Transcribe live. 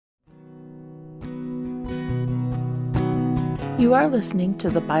You are listening to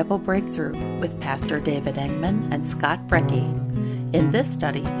the Bible Breakthrough with Pastor David Engman and Scott Brecky. In this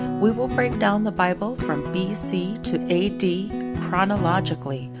study, we will break down the Bible from BC to AD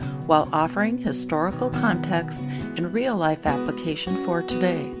chronologically, while offering historical context and real-life application for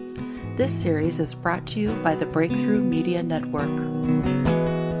today. This series is brought to you by the Breakthrough Media Network.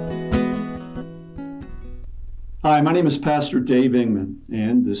 Hi, my name is Pastor Dave Engman,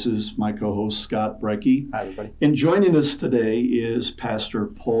 and this is my co-host Scott Brecky. Hi, everybody. And joining us today is Pastor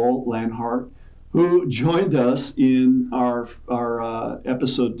Paul Lanhart, who joined us in our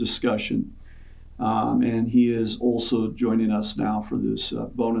episode discussion. And he is also joining us now for this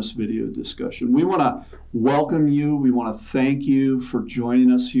bonus video discussion. We want to welcome you. We want to thank you for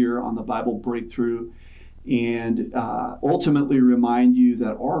joining us here on the Bible Breakthrough, and ultimately remind you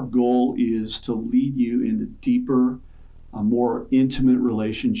that our goal is to lead you into deeper, a more intimate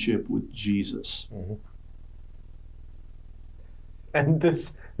relationship with Jesus. Mm-hmm. And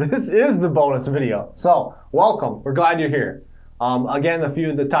this is the bonus video. So welcome. We're glad you're here. Again, a few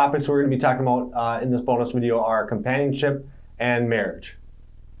of the topics we're going to be talking about in this bonus video are companionship and marriage.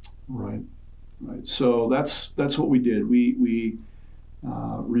 Right. So that's what we did. We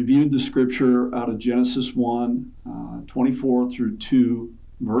reviewed the scripture out of Genesis 1, 24 through 2,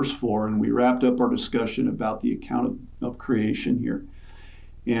 verse 4, and we wrapped up our discussion about the account of creation here.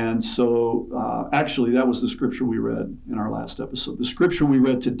 And so actually that was the scripture we read in our last episode. The scripture we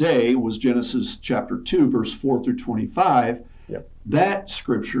read today was Genesis chapter 2, verse 4 through 25. Yep. That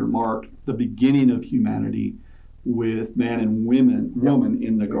scripture marked the beginning of humanity with man and woman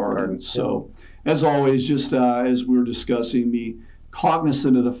in the garden. So as always, just as we're discussing, be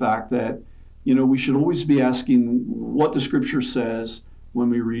cognizant of the fact that, we should always be asking what the scripture says when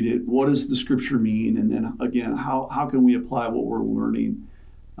we read it. What does the scripture mean? And then again, how can we apply what we're learning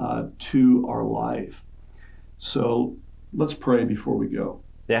to our life? So let's pray before we go.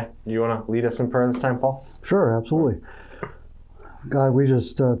 Yeah, you want to lead us in prayer this time, Paul? Sure, absolutely. God, we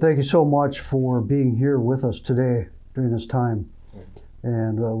just thank you so much for being here with us today during this time.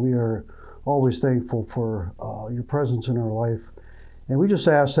 And we are always thankful for your presence in our life. And we just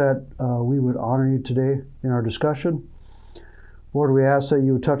ask that we would honor you today in our discussion. Lord, we ask that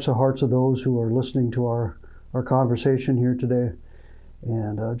you would touch the hearts of those who are listening to our conversation here today.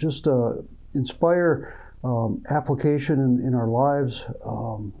 And just inspire application in our lives.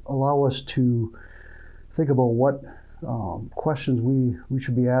 Allow us to think about what questions we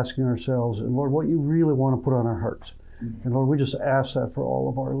should be asking ourselves. And Lord, what you really want to put on our hearts. Mm-hmm. And Lord, we just ask that for all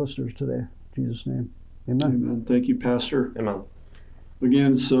of our listeners today. In Jesus' name, amen. Amen. Thank you, Pastor. Amen.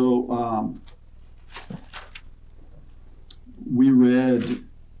 Again, so we read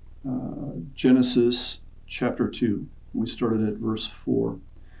Genesis chapter 2. We started at verse 4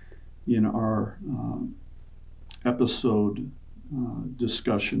 in our episode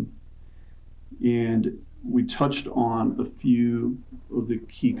discussion. And we touched on a few of the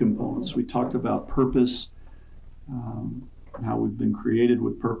key components. We talked about purpose, how we've been created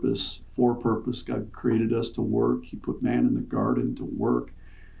with purpose, for purpose. God created us to work. He put man in the garden to work.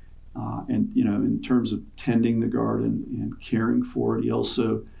 And, in terms of tending the garden and caring for it, he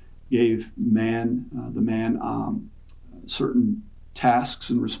also gave the man certain tasks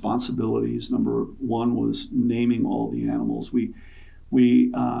and responsibilities. Number one was naming all the animals. We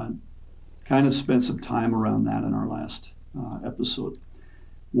kind of spent some time around that in our last episode.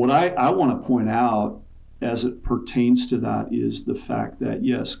 What I want to point out as it pertains to that is the fact that,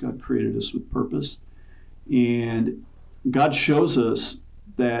 yes, God created us with purpose, and God shows us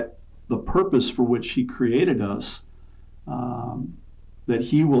that the purpose for which he created us, that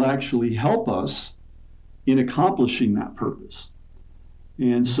he will actually help us in accomplishing that purpose.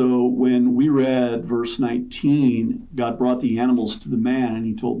 And so when we read verse 19, God brought the animals to the man, and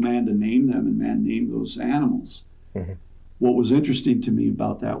he told man to name them, and man named those animals. Mm-hmm. What was interesting to me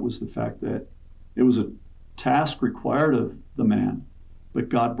about that was the fact that it was a task required of the man, but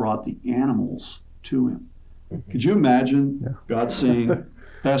God brought the animals to him. Mm-hmm. Could you imagine God saying,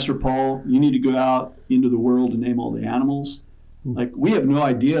 Pastor Paul, you need to go out into the world and name all the animals? Like, we have no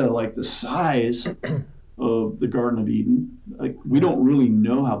idea, the size of the Garden of Eden. We don't really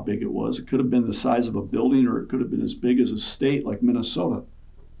know how big it was. It could have been the size of a building, or it could have been as big as a state like Minnesota,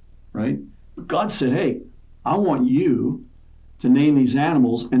 right? But God said, hey, I want you to name these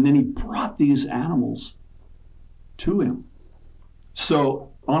animals, and then he brought these animals to him.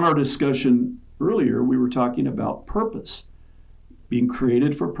 So on our discussion earlier, we were talking about purpose, being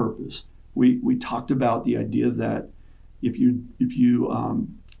created for purpose. We talked about the idea that if you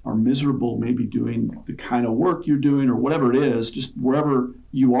are miserable, maybe doing the kind of work you're doing or whatever it is, just wherever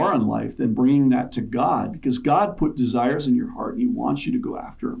you are in life, then bringing that to God, because God put desires in your heart and he wants you to go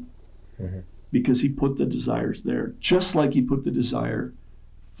after them. Mm-hmm. Because he put the desires there, just like he put the desire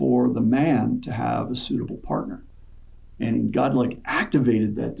for the man to have a suitable partner. And God like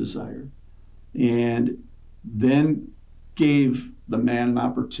activated that desire and then gave the man an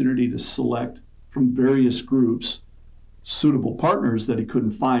opportunity to select from various groups suitable partners that he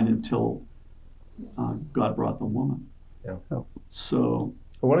couldn't find until God brought the woman. Yeah. So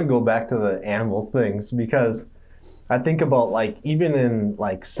I want to go back to the animals things, because I think about like even in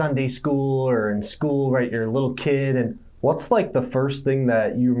like Sunday school or in school, right? You're a little kid, and what's like the first thing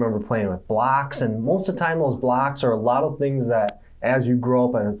that you remember playing with? Blocks. And most of the time those blocks are a lot of things that as you grow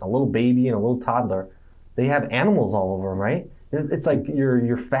up as a little baby and a little toddler, they have animals all over them, right? It's like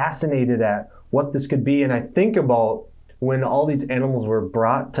you're fascinated at what this could be. And I think about when all these animals were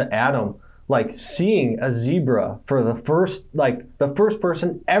brought to Adam, like seeing a zebra for the first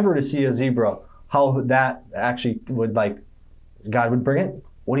person ever to see a zebra, how that actually would, like, God would bring it.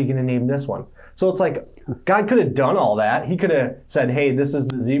 What are you going to name this one? So it's like God could have done all that. He could have said, hey, this is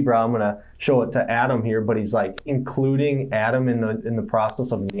the zebra. I'm going to show it to Adam here. But he's like including Adam in the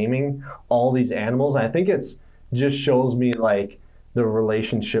process of naming all these animals. And I think it's just shows me like the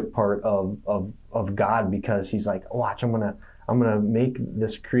relationship part of God, because he's like, watch, I'm gonna make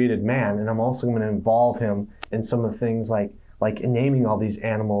this created man, and I'm also going to involve him in some of the things like naming all these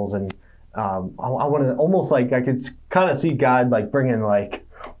animals. And I want to almost like, I could kind of see God like bringing like,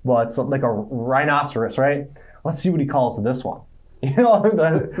 well, it's like a rhinoceros, right? Let's see what he calls this one. You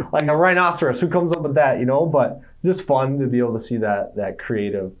know, like a rhinoceros, who comes up with that, you know? But just fun to be able to see that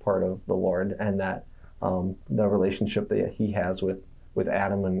creative part of the Lord, and that the relationship that he has with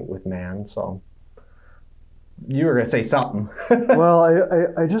Adam and with man. So you were going to say something.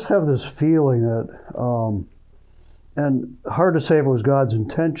 Well, I just have this feeling that, and hard to say if it was God's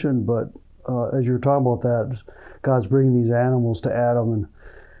intention, but as you were talking about that, God's bringing these animals to Adam,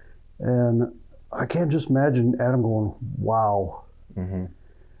 and I can't just imagine Adam going, wow. Mm-hmm.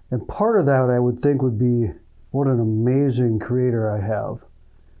 And part of that I would think would be, what an amazing creator I have.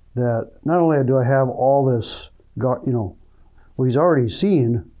 That not only do I have all this, what he's already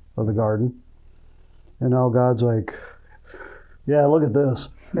seen of the garden, and now God's like, yeah, look at this.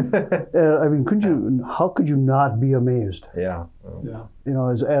 I mean, how could you not be amazed? Yeah. Yeah.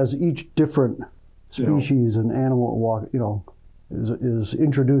 As each different species and animal walk, is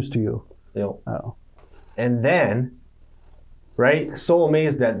introduced to you. Yeah. And then, right, so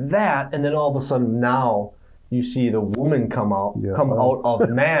amazed at that, and then all of a sudden now you see the woman come out of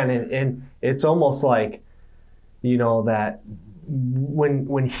man, and it's almost like, that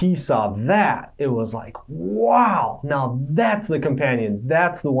when he saw that, it was like, wow, now that's the companion.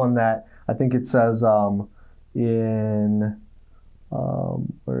 That's the one that I think it says in,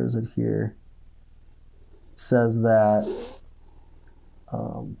 where is it here? It says that,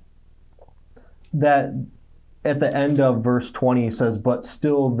 that at the end of verse 20, it says, but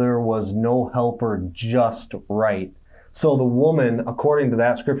still there was no helper just right. So the woman, according to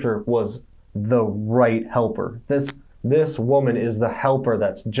that scripture, was the right helper. This woman is the helper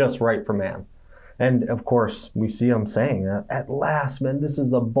that's just right for man. And of course, we see him saying, at last, man, this is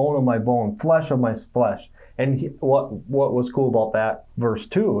the bone of my bone, flesh of my flesh. And what was cool about that verse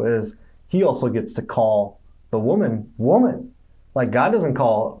 2 is he also gets to call the woman. Like God doesn't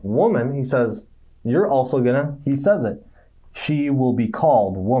call woman. He says, he says it. She will be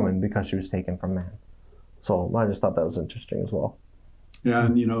called woman because she was taken from man. So I just thought that was interesting as well. Yeah,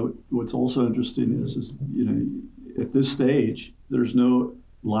 and what's also interesting is at this stage, there's no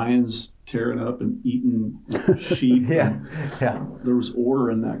lions tearing up and eating sheep. Yeah. There was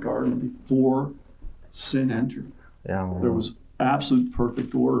order in that garden before sin entered. Yeah. There was absolute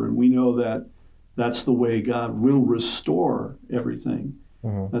perfect order, and we know that that's the way God will restore everything.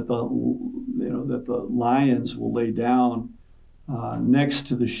 Mm-hmm. That the lions will lay down next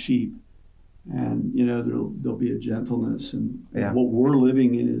to the sheep, and there'll be a gentleness, and what we're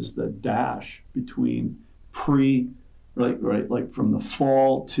living in is the dash between like from the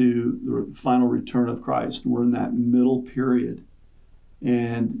fall to the final return of Christ. We're in that middle period,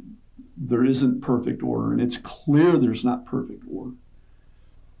 and there isn't perfect order, and it's clear there's not perfect order.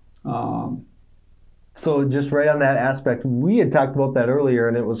 So just right on that aspect, we had talked about that earlier,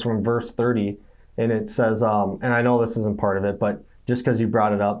 and it was from verse 30, and it says, and I know this isn't part of it, but just because you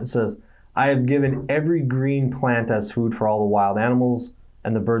brought it up, it says, I have given every green plant as food for all the wild animals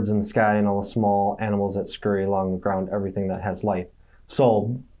and the birds in the sky and all the small animals that scurry along the ground, everything that has life.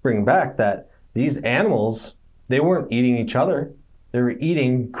 So bringing back that these animals, they weren't eating each other. they were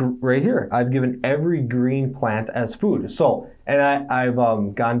eating right here. I've given every green plant as food. So, and I've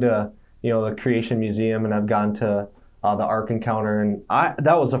gone to, the Creation Museum, and I've gone to the Ark Encounter, and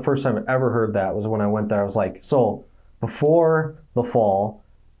that was the first time I ever heard that, was when I went there. I was like, so before the fall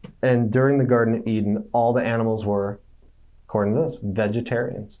and during the Garden of Eden, all the animals were, according to this,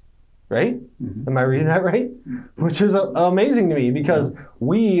 vegetarians. Right? Mm-hmm. Am I reading that right? Which is amazing to me, because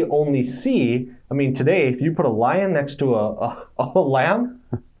we only see, today, if you put a lion next to a lamb,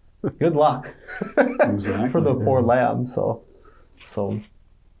 good luck. Exactly. For the poor lamb. So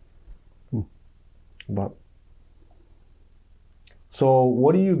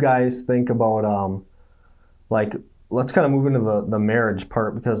what do you guys think about, let's kind of move into the marriage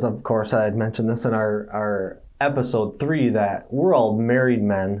part, because of course I had mentioned this in our episode 3, that we're all married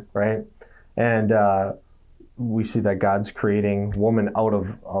men, right? And we see that God's creating woman out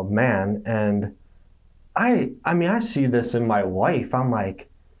of man. And I see this in my wife. I'm like,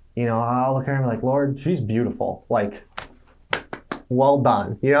 I'll look at her and be like, Lord, she's beautiful. Like, well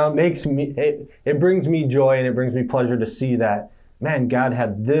done. It makes me, it brings me joy, and it brings me pleasure to see that, man, God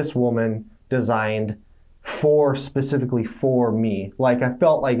had this woman designed specifically for me. Like, I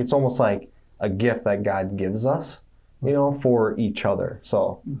felt like it's almost like a gift that God gives us, for each other.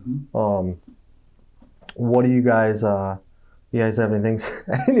 So, what do you guys have anything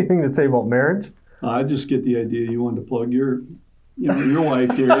to say about marriage? I just get the idea you wanted to plug your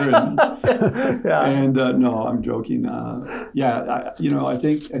wife here, and, and no, I'm joking. I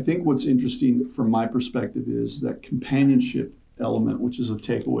think what's interesting from my perspective is that companionship element, which is a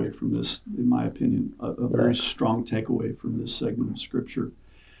takeaway from this, in my opinion, a very strong takeaway from this segment of Scripture.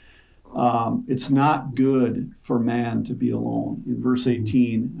 It's not good for man to be alone. In verse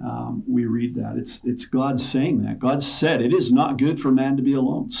 18, we read that. It's God saying that. God said it is not good for man to be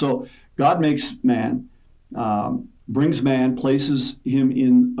alone. So God makes man, brings man, places him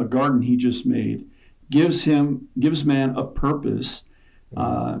in a garden he just made, gives man a purpose,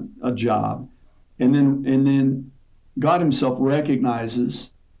 a job, and then God himself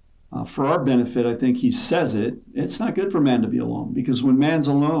recognizes, for our benefit, I think he says it's not good for man to be alone, because when man's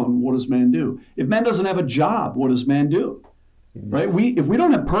alone, what does man do? If man doesn't have a job, what does man do? Yes. Right? If we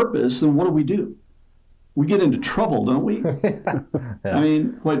don't have purpose, then what do? We get into trouble, don't we?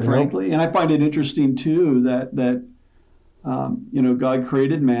 Quite frankly. And I find it interesting too that God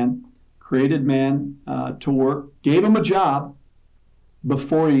created man to work, gave him a job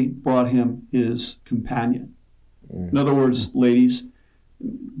before he brought him his companion. In other words, ladies,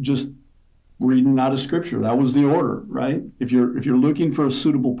 just reading out of Scripture, that was the order, right? If you're looking for a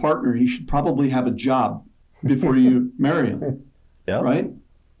suitable partner, you should probably have a job before you marry him, right?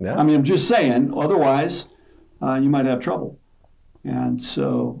 Yeah. I'm just saying, otherwise you might have trouble. And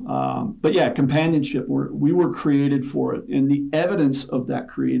so, companionship, we were created for it. And the evidence of that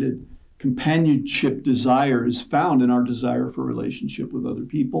created companionship desire is found in our desire for relationship with other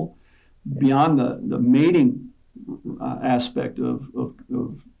people, beyond the mating aspect of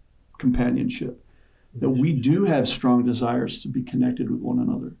companionship, that we do have strong desires to be connected with one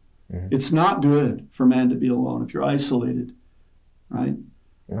another. Mm-hmm. It's not good for man to be alone. If you're isolated, right?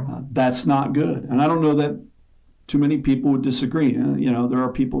 Yeah. That's not good. And I don't know that too many people would disagree. There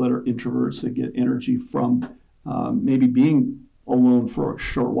are people that are introverts that get energy from maybe being alone for a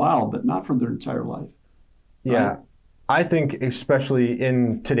short while, but not for their entire life. Right? Yeah. I think especially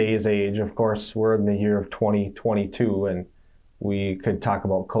in today's age, of course, we're in the year of 2022, and we could talk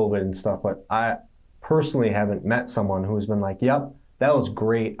about COVID and stuff, but I personally haven't met someone who's been like, yep, that was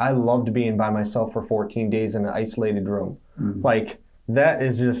great. I loved being by myself for 14 days in an isolated room. Mm-hmm. Like,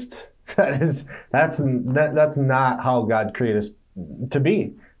 that's not how God created us to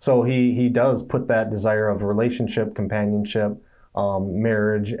be. So he does put that desire of relationship, companionship,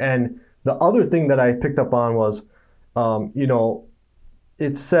 marriage. And the other thing that I picked up on was,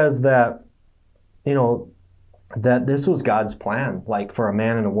 it says that, that this was God's plan, like for a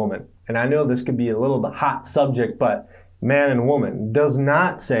man and a woman. And I know this could be a little bit hot subject, but man and woman does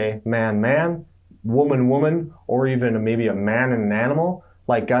not say man, woman, or even maybe a man and an animal.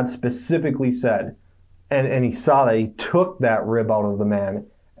 Like God specifically said, and he saw that he took that rib out of the man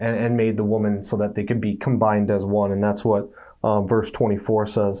and made the woman so that they could be combined as one. And that's what verse 24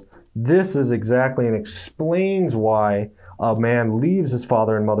 says. This is exactly and explains why a man leaves his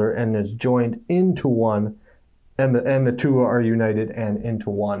father and mother and is joined into one, and the two are united and into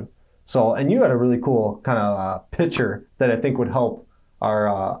one. So, and you had a really cool kind of picture that I think would help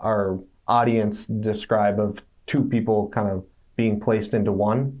our audience describe of two people kind of being placed into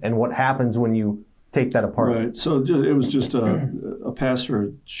one, and what happens when you take that apart. Right. So it was just a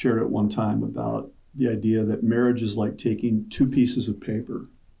pastor shared it one time about the idea that marriage is like taking two pieces of paper,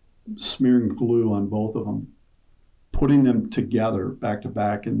 smearing glue on both of them, putting them together back to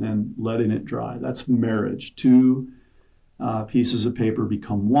back, and then letting it dry. That's marriage. Two pieces of paper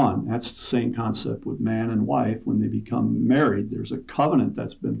become one. That's the same concept with man and wife. When they become married, there's a covenant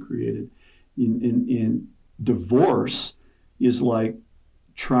that's been created. In divorce is like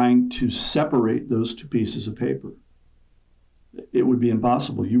trying to separate those two pieces of paper. It would be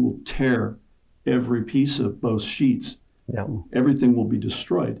impossible. You will tear every piece of both sheets. Yeah. Everything will be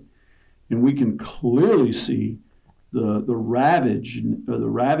destroyed. And we can clearly see the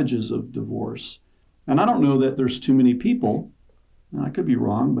ravages of divorce. And I don't know that there's too many people, and I could be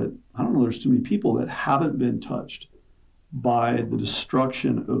wrong, but I don't know there's too many people that haven't been touched by the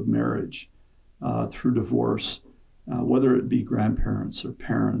destruction of marriage through divorce, whether it be grandparents or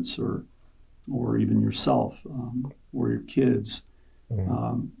parents or even yourself or your kids,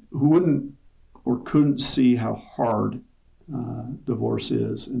 who wouldn't or couldn't see how hard divorce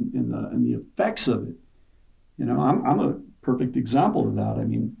is and the effects of it. You know, I'm a perfect example of that. I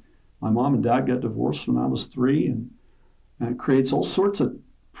mean, my mom and dad got divorced when I was 3, and it creates all sorts of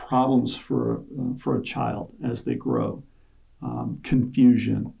problems for a child as they grow.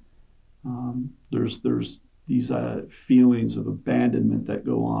 Confusion. There's these feelings of abandonment that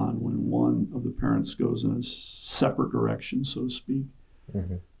go on when one of the parents goes in a separate direction, so to speak.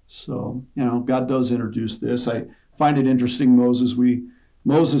 Mm-hmm. So, you know, God does introduce this. I find it interesting, Moses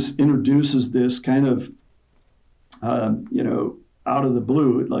introduces this kind of, out of the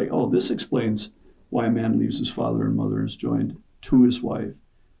blue, like, oh, this explains why a man leaves his father and mother and is joined to his wife,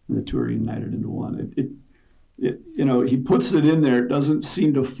 and the two are united into one. He puts it in there. It doesn't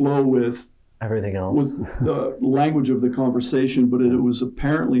seem to flow with everything else, with the language of the conversation, but it was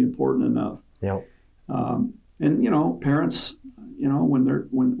apparently important enough. Yep. And parents,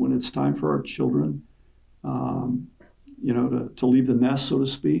 when it's time for our children, to leave the nest, so to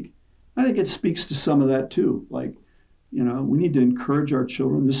speak, I think it speaks to some of that too. Like, we need to encourage our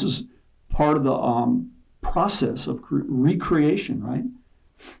children. This is part of the process of recreation, right?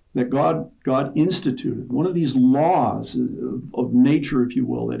 That God instituted. One of these laws of nature, if you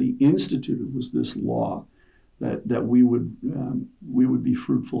will, that He instituted was this law that we would be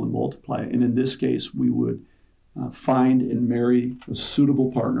fruitful and multiply. And in this case, we would find and marry a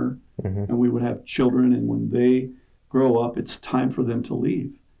suitable partner, mm-hmm. and we would have children. And when they grow up, it's time for them to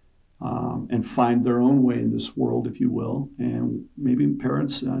leave. And find their own way in this world, if you will. And maybe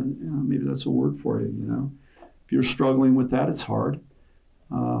parents, maybe that's a word for you, If you're struggling with that, it's hard.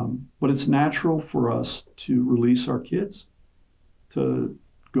 But it's natural for us to release our kids to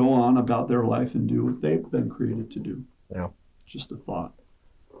go on about their life and do what they've been created to do. Yeah. Just a thought.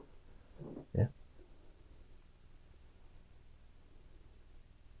 Yeah.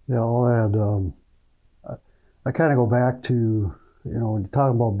 Yeah, I'll add, I kind of go back to, when you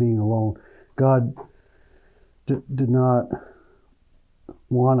talk about being alone, God did not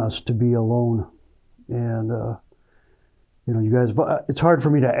want us to be alone. And, you guys, it's hard for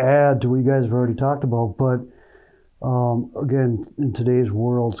me to add to what you guys have already talked about, but again, in today's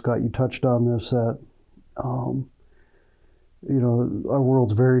world, Scott, you touched on this, that, our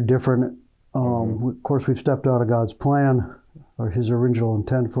world's very different. Mm-hmm. Of course, we've stepped out of God's plan or His original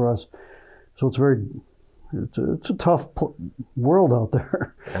intent for us. So it's a tough world out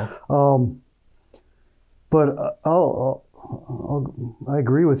there. Yeah. But I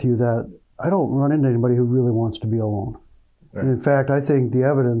agree with you that I don't run into anybody who really wants to be alone. Right. And in fact, I think the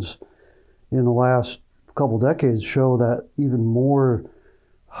evidence in the last couple decades show that even more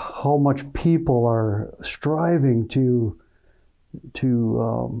how much people are striving to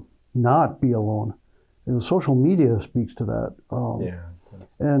not be alone. Social media speaks to that.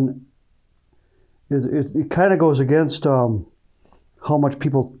 And it kind of goes against how much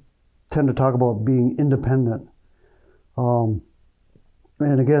people tend to talk about being independent. And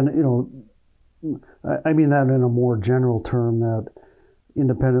again, I mean that in a more general term, that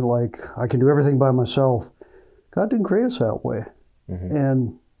independent, like I can do everything by myself. God didn't create us that way. Mm-hmm.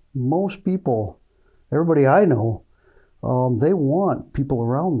 And most people, everybody I know, they want people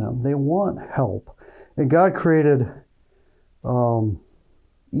around them. They want help. And God created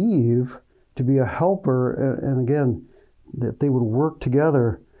Eve to be a helper, and again, that they would work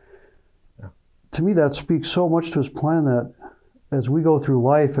together. Yeah. To me, that speaks so much to His plan that as we go through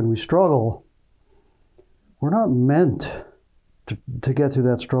life and we struggle, we're not meant to get through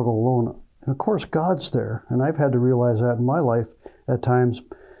that struggle alone. And of course, God's there, and I've had to realize that in my life at times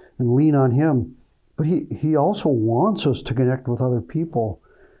and lean on Him. But He also wants us to connect with other people,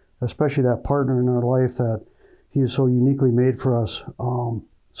 especially that partner in our life that He is so uniquely made for us.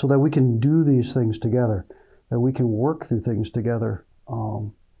 so that we can do these things together, that we can work through things together.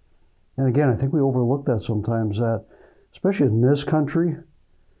 And again, I think we overlook that sometimes, that especially in this country,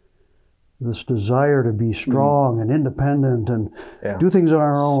 this desire to be strong and independent and do things on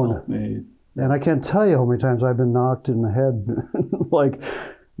our own. Self-made. And I can't tell you how many times I've been knocked in the head like,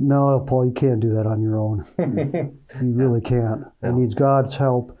 no, Paul, you can't do that on your own. You really can't. It needs God's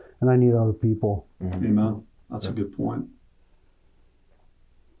help, and I need other people. Amen. That's a good point.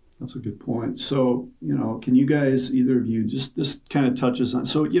 That's a good point. So, can you guys, either of you, just kind of touches on,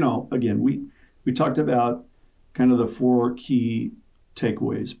 so, again, we talked about kind of the 4 key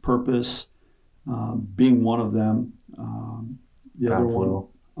takeaways: purpose, being one of them. The God's other one,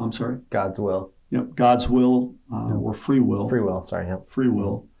 will. I'm sorry? God's will. God's will, or free will. Free will, sorry. Yep. Free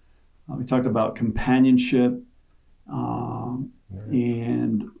will. We talked about companionship, and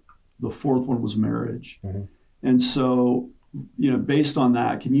the 4th one was marriage. And so, based on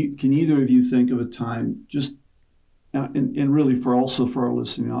that, can either of you think of a time, just and really for our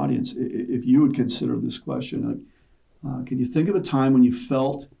listening audience, if you would consider this question, can you think of a time when you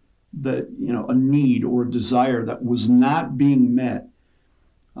felt that a need or a desire that was not being met,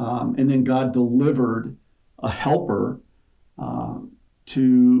 and then God delivered a helper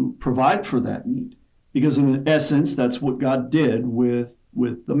to provide for that need? Because in essence, that's what God did with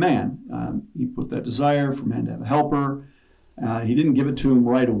the man. He put that desire for man to have a helper. He didn't give it to him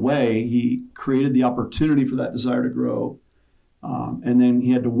right away. He created the opportunity for that desire to grow. And then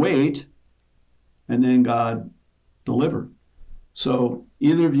he had to wait, and then God delivered. So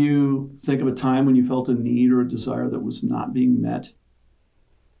either of you think of a time when you felt a need or a desire that was not being met?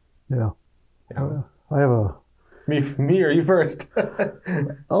 Yeah. I have a... Me or you first?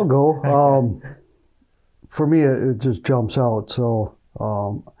 I'll go. For me, it just jumps out. So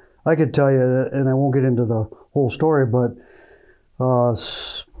I could tell you, and I won't get into the whole story, but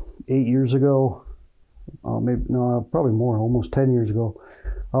 8 years ago, probably more, almost 10 years ago,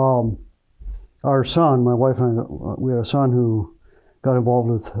 our son, my wife and I, we had a son who got involved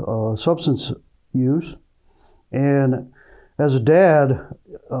with substance use. And as a dad,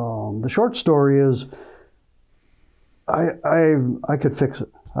 the short story is I could fix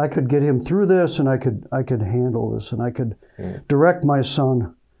it. I could get him through this, and I could handle this, and I could direct my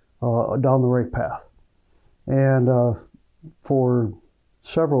son down the right path. And for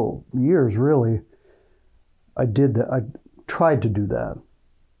several years, really, I did that. I tried to do that,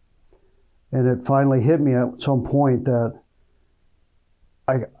 and it finally hit me at some point that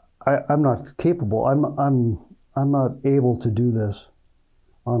I'm not capable. I'm not able to do this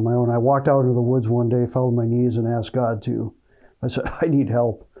on my own. I walked out into the woods one day, fell on my knees, and asked God to. I said, I need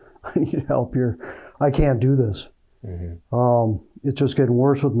help. I need help here. I can't do this. It's just getting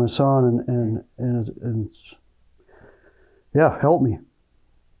worse with my son, and yeah, help me.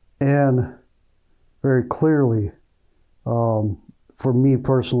 And very clearly, for me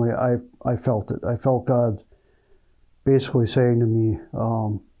personally, I felt it. I felt God basically saying to me,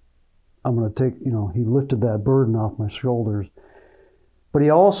 I'm going to take, he lifted that burden off my shoulders. But he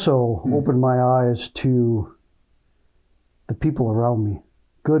also opened my eyes to the people around me,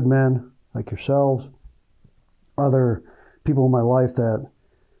 good men like yourselves, other people in my life that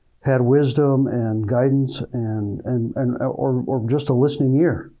had wisdom and guidance or just a listening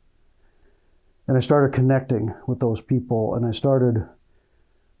ear. And I started connecting with those people, and I started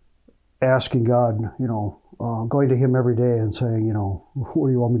asking God, going to him every day and saying, what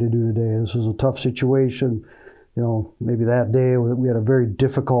do you want me to do today? This is a tough situation. Maybe that day we had a very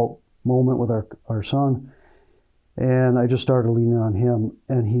difficult moment with our son. And I just started leaning on him,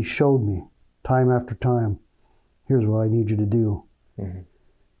 and he showed me time after time, here's what I need you to do.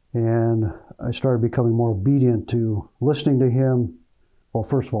 And I started becoming more obedient to listening to him. Well,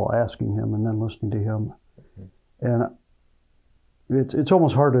 first of all, asking him, and then listening to him. And it's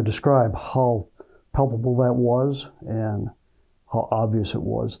almost hard to describe how palpable that was and how obvious it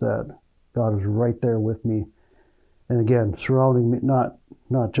was that God was right there with me. And again, surrounding me, not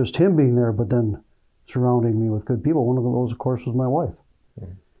just him being there, but then surrounding me with good people. One of those, of course, was my wife,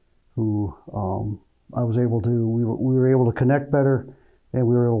 who I was able to, we were able to connect better, and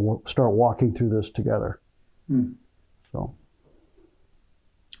we were able to start walking through this together. So.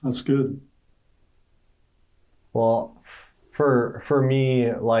 That's good. Well, for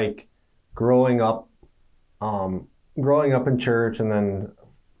me, like growing up in church and then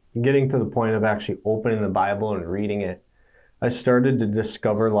getting to the point of actually opening the Bible and reading it, I started to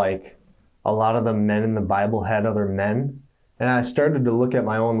discover like a lot of the men in the Bible had other men. And I started to look at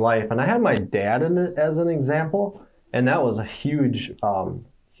my own life, and I had my dad in it as an example, and that was a huge,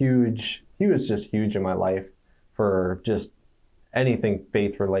 he was just huge in my life for just anything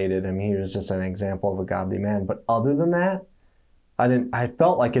faith related. I mean, he was just an example of a godly man. But other than that, I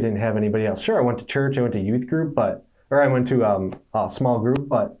felt like I didn't have anybody else. Sure, I went to church, I went to youth group, or I went to a small group,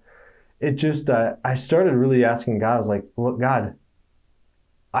 but it just, I started really asking God. I was like, look, God,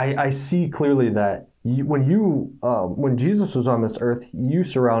 I see clearly that when Jesus was on this earth, you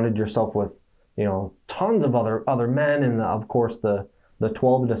surrounded yourself with, tons of other men, and of course the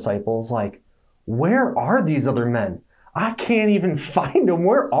 12 disciples. Like, where are these other men? I can't even find them.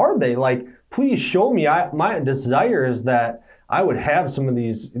 Where are they? Like, please show me. My desire is that I would have some of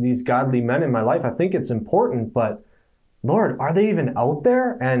these godly men in my life. I think it's important, but Lord, are they even out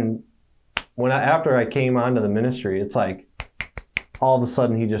there? And after I came onto the ministry, it's like all of a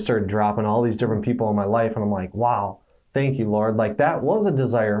sudden he just started dropping all these different people in my life, and I'm like, wow, thank you, Lord. Like, that was a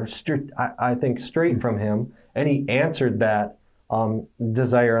desire, I think, straight from him, and he answered that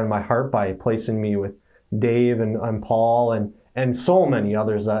desire in my heart by placing me with Dave and Paul and so many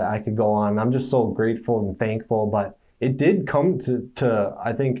others that I could go on. I'm just so grateful and thankful, but it did come to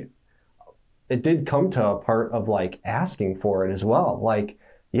I think it did come to a part of like asking for it as well. Like,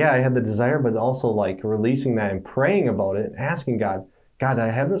 yeah, I had the desire, but also like releasing that and praying about it, asking God, I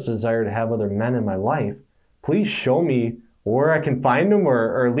have this desire to have other men in my life. Please show me where I can find them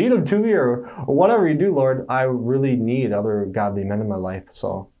or lead them to me or whatever you do, Lord. I really need other godly men in my life.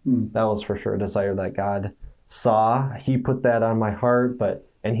 So that was for sure a desire that God saw. He put that on my heart,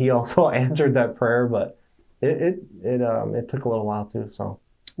 and he also answered that prayer, but it took a little while too. So,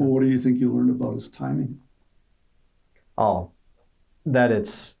 well, what do you think you learned about his timing? Oh, that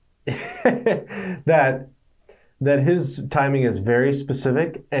it's that his timing is very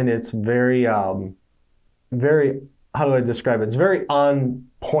specific, and it's very very, how do I describe it? It's very on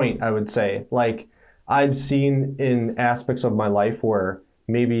point, I would say. Like, I've seen in aspects of my life where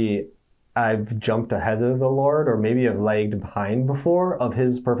maybe I've jumped ahead of the Lord, or maybe I've lagged behind before of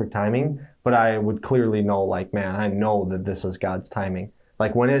his perfect timing, but I would clearly know, like, man, I know that this is God's timing.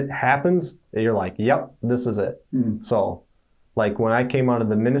 Like, when it happens, you're like, yep, this is it. So, like, when I came out of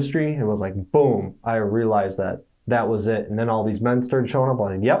the ministry, it was like, boom, I realized that was it. And then all these men started showing up.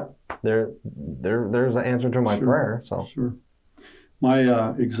 I'm like, yep, there's an answer to my prayer. So sure.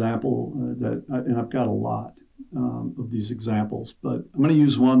 My example and I've got a lot of these examples, but I'm going to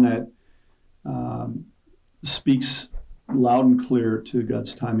use one that speaks loud and clear to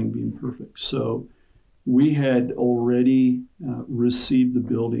God's timing being perfect. So we had already received the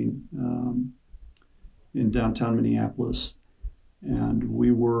building in downtown Minneapolis, and we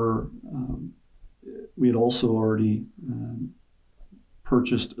had also already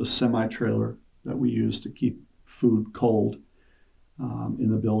purchased a semi-trailer that we use to keep food cold in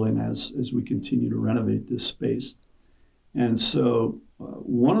the building as we continue to renovate this space. And so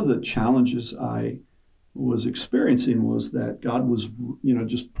one of the challenges I was experiencing was that God was,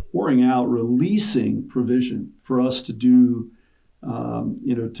 just pouring out, releasing provision for us to do,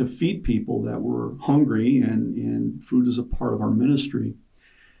 to feed people that were hungry, and food is a part of our ministry.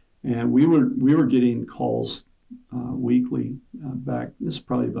 And we were getting calls weekly back, this is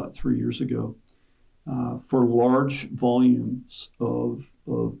probably about 3 years ago, for large volumes of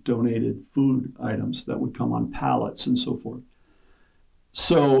donated food items that would come on pallets and so forth.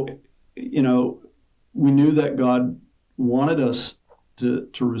 So, we knew that God wanted us to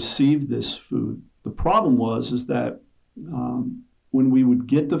receive this food. The problem is that when we would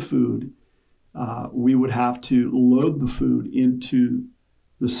get the food, we would have to load the food into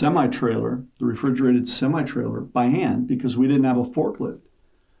the semi-trailer, the refrigerated semi-trailer, by hand, because we didn't have a forklift.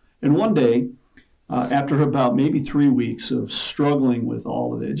 And one day, after about maybe 3 weeks of struggling with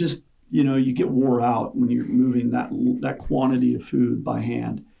all of it, just, you get wore out when you're moving that quantity of food by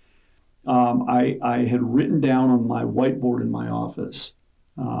hand. I had written down on my whiteboard in my office,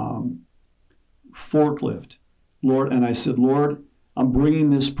 forklift, Lord, and I said, Lord, I'm bringing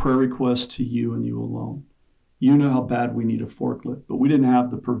this prayer request to you and you alone. You know how bad we need a forklift, but we didn't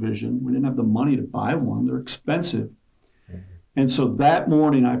have the provision. We didn't have the money to buy one. They're expensive. And so that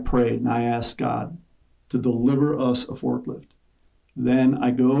morning I prayed and I asked God to deliver us a forklift. Then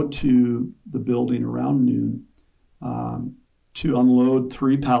I go to the building around noon to unload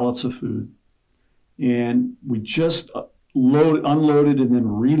 3 pallets of food. And we just unloaded and then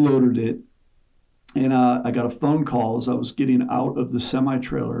reloaded it. And I got a phone call as I was getting out of the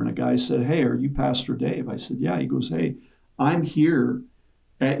semi-trailer, and a guy said, hey, are you Pastor Dave? I said, yeah. He goes, hey, I'm here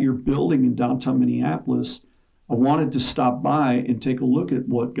at your building in downtown Minneapolis. I wanted to stop by and take a look at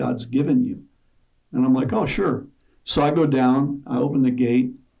what God's given you. And I'm like, oh, sure. So I go down, I open the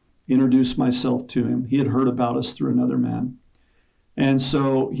gate, introduce myself to him. He had heard about us through another man. And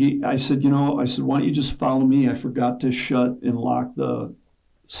so I said, why don't you just follow me? I forgot to shut and lock the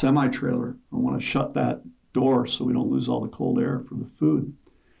semi-trailer. I want to shut that door so we don't lose all the cold air for the food.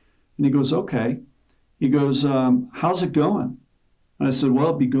 And he goes, okay. He goes, how's it going? And I said, well,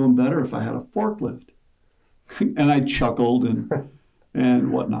 it'd be going better if I had a forklift. And I chuckled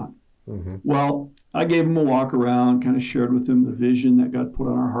and whatnot. Mm-hmm. Well, I gave him a walk around, kind of shared with him the vision that God put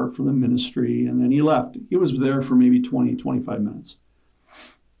on our heart for the ministry, and then he left. He was there for maybe 20, 25 minutes.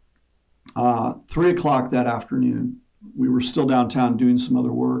 3 o'clock that afternoon, we were still downtown doing some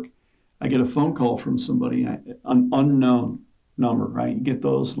other work. I get a phone call from somebody, an unknown number, right? You get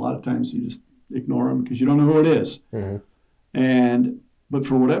those. A lot of times you just ignore them because you don't know who it is. Mm-hmm. But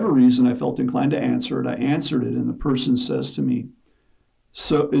for whatever reason, I felt inclined to answer it. I answered it, and the person says to me,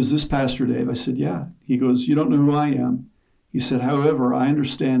 so is this Pastor Dave? I said, yeah. He goes, you don't know who I am. He said, however, I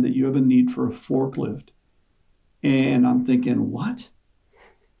understand that you have a need for a forklift. And I'm thinking, what?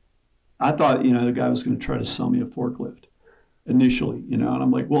 I thought, the guy was going to try to sell me a forklift initially, and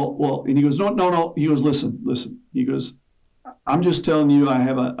I'm like, well, and he goes, no. He goes, listen. He goes, I'm just telling you,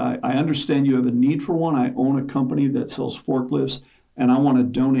 I understand you have a need for one. I own a company that sells forklifts, and I want to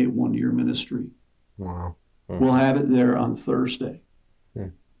donate one to your ministry. Wow. Mm-hmm. We'll have it there on Thursday.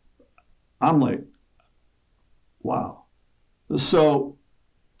 Mm. I'm like, wow. So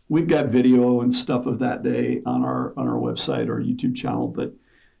we've got video and stuff of that day on our website, our YouTube channel, but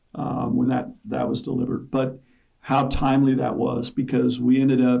when that was delivered. But how timely that was, because we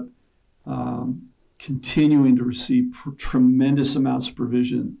ended up continuing to receive tremendous amounts of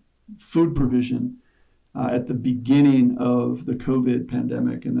provision, food provision, at the beginning of the COVID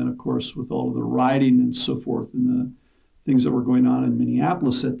pandemic. And then, of course, with all of the rioting and so forth and the things that were going on in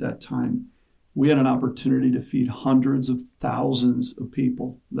Minneapolis at that time, we had an opportunity to feed hundreds of thousands of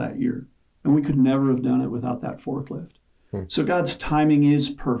people that year. And we could never have done it without that forklift. So God's timing is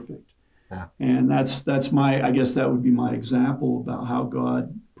perfect. Yeah. And that's my, I guess that would be my example about how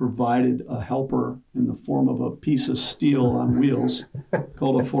God provided a helper in the form of a piece of steel on wheels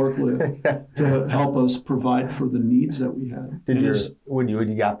called a forklift to help us provide for the needs that we had. When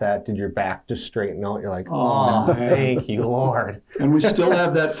you got that, did your back just straighten out? You're like, oh, thank you, Lord. And we still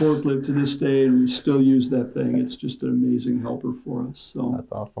have that forklift to this day, and we still use that thing. It's just an amazing helper for us. So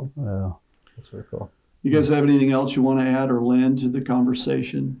that's awesome. Yeah, that's really cool. You guys have anything else you want to add or lend to the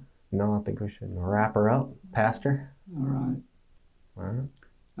conversation? No, I think we should wrap her up, Pastor. All right.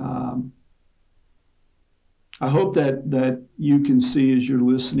 I hope that you can see as you're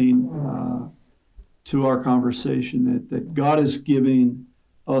listening to our conversation that God is giving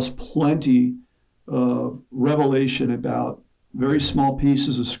us plenty of revelation about very small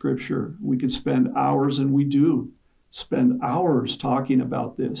pieces of Scripture. We could spend hours, and we do spend hours talking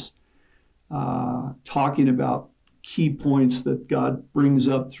about this. Talking about key points that God brings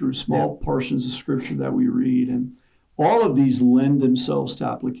up through small portions of Scripture that we read. And all of these lend themselves to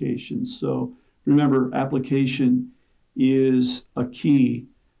applications. So remember, application is a key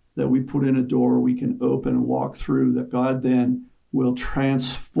that we put in a door we can open and walk through, that God then will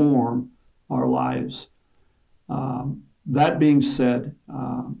transform our lives. That being said,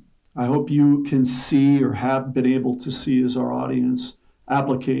 I hope you can see or have been able to see as our audience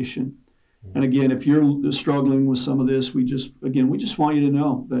application. And again, if you're struggling with some of this, we just want you to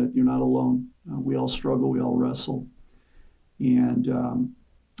know that you're not alone. We all struggle, we all wrestle. And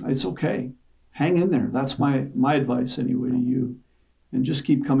it's okay. Hang in there. That's my advice anyway to you. And just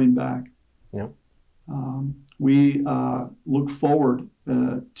keep coming back. Yep. We look forward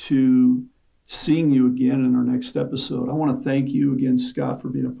to seeing you again in our next episode. I want to thank you again, Scott, for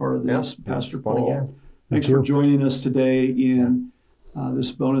being a part of this. Yep. Pastor Paul, thanks for joining us today in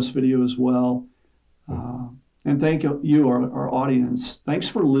this bonus video as well. And thank you, our audience. Thanks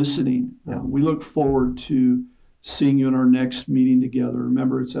for listening. We look forward to seeing you in our next meeting together.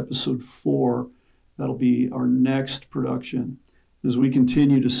 Remember, it's episode 4. That'll be our next production as we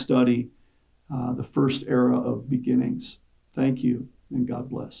continue to study the first era of beginnings. Thank you, and God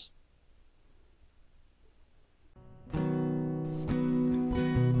bless.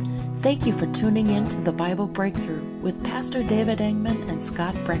 Thank you for tuning in to the Bible Breakthrough with Pastor David Engman and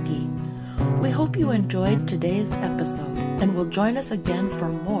Scott Brecky. We hope you enjoyed today's episode and will join us again for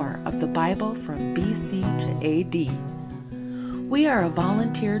more of the Bible from BC to AD. We are a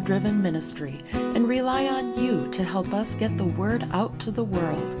volunteer-driven ministry and rely on you to help us get the word out to the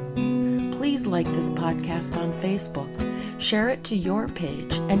world. Please like this podcast on Facebook, share it to your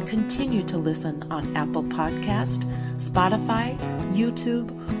page, and continue to listen on Apple Podcast, Spotify, YouTube,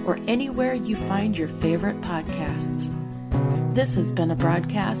 or anywhere you find your favorite podcasts. This has been a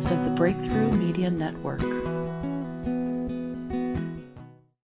broadcast of the Breakthrough Media Network.